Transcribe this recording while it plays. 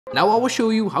Now I will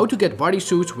show you how to get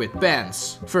bodysuits with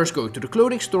pants. First go to the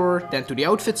clothing store, then to the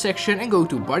outfit section and go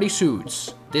to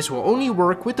bodysuits. This will only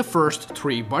work with the first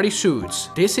 3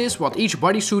 bodysuits. This is what each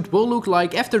bodysuit will look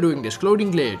like after doing this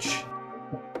clothing glitch.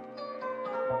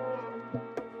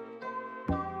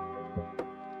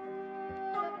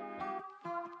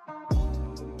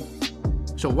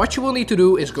 So what you will need to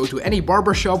do is go to any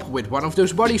barbershop with one of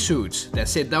those bodysuits, then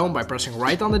sit down by pressing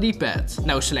right on the D-pad.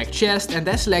 Now select chest and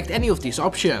then select any of these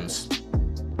options.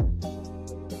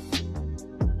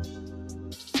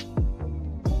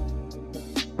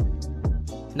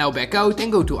 Now back out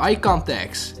and go to eye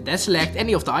contacts, then select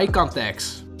any of the eye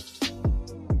contacts.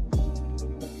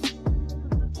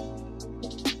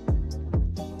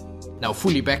 Now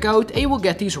fully back out and you will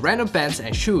get these random pants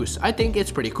and shoes. I think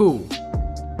it's pretty cool.